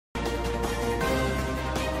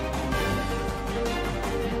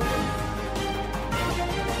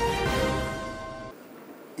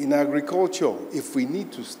In agriculture, if we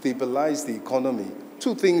need to stabilize the economy,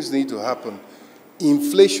 two things need to happen.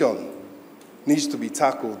 Inflation needs to be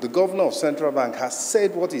tackled. The governor of Central Bank has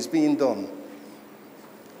said what is being done.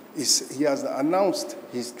 He has announced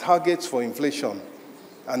his targets for inflation,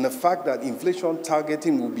 and the fact that inflation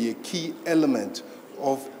targeting will be a key element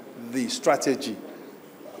of the strategy,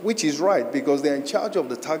 which is right because they're in charge of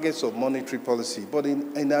the targets of monetary policy. But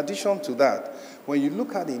in addition to that, when you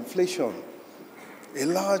look at inflation, a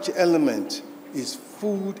large element is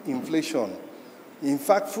food inflation. In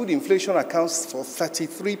fact, food inflation accounts for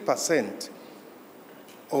 33%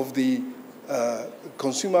 of the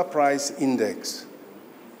consumer price index.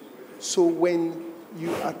 So when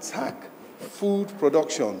you attack food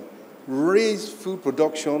production, raise food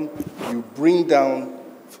production, you bring down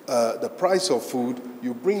the price of food,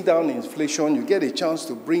 you bring down inflation, you get a chance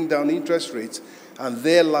to bring down interest rates, and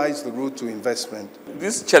there lies the road to investment.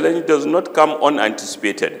 This challenge does not come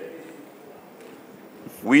unanticipated.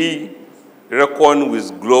 We reckon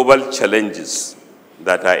with global challenges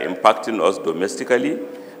that are impacting us domestically,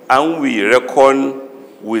 and we reckon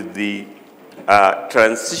with the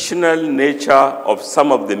transitional nature of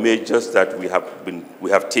some of the measures that we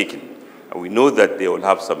have taken. And we know that they will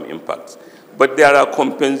have some impacts. But there are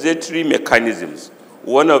compensatory mechanisms.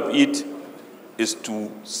 One of it is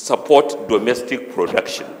to support domestic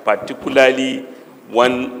production, particularly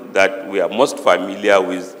one that we are most familiar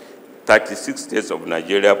with, 36 states of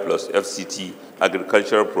Nigeria plus FCT.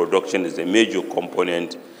 Agricultural production is a major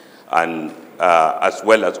component, and as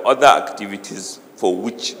well as other activities for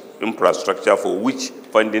which infrastructure, for which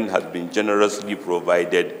funding has been generously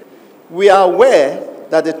provided. We are aware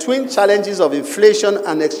that the twin challenges of inflation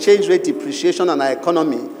and exchange rate depreciation on our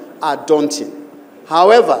economy are daunting.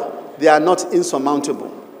 However, they are not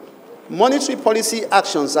insurmountable. Monetary policy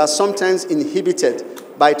actions are sometimes inhibited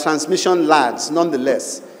by transmission lags.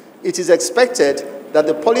 Nonetheless, it is expected that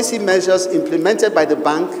the policy measures implemented by the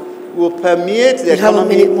bank will permeate the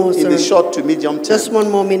economy in the short to medium term. Just 1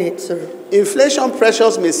 more minute, sir. Inflation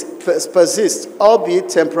pressures may persist, albeit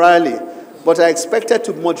temporarily, but are expected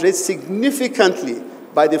to moderate significantly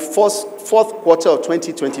by the fourth quarter of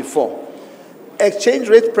 2024. Exchange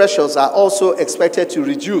rate pressures are also expected to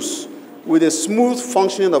reduce with a smooth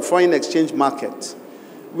functioning of foreign exchange market.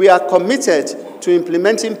 We are committed to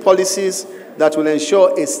implementing policies that will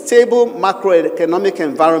ensure a stable macroeconomic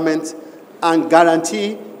environment and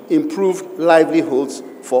guarantee improved livelihoods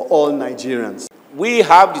for all Nigerians. We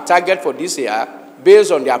have the target for this year,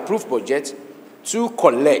 based on the approved budget, to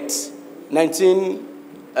collect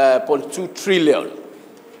 19.2 trillion,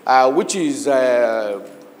 which is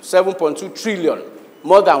 7.2 trillion,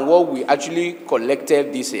 more than what we actually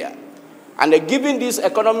collected this year. And given this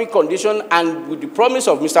economic condition and with the promise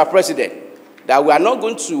of Mr. President that we are not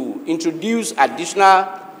going to introduce additional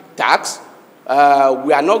tax,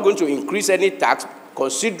 we are not going to increase any tax,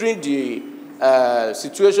 considering the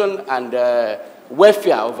situation and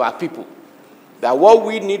welfare of our people, that what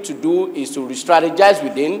we need to do is to re-strategize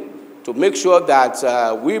within to make sure that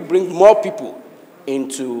we bring more people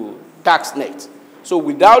into tax net. So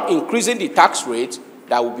without increasing the tax rate,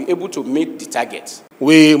 that will be able to meet the targets.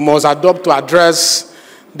 We must adopt to address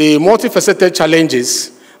the multifaceted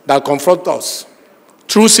challenges that confront us.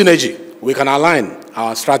 Through synergy, we can align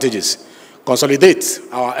our strategies, consolidate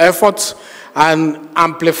our efforts, and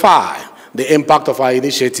amplify the impact of our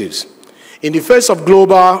initiatives. In the face of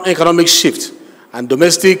global economic shift and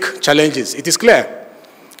domestic challenges, it is clear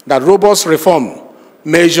that robust reform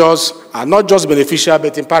measures are not just beneficial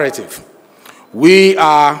but imperative. We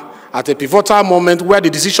are at a pivotal moment where the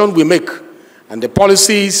decisions we make and the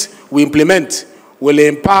policies we implement will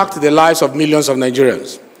impact the lives of millions of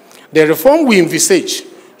Nigerians. The reform we envisage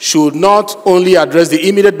should not only address the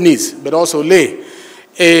immediate needs, but also lay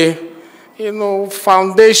a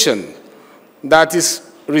foundation that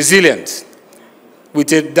is resilient with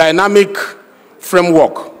a dynamic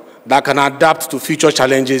framework that can adapt to future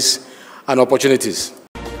challenges and opportunities.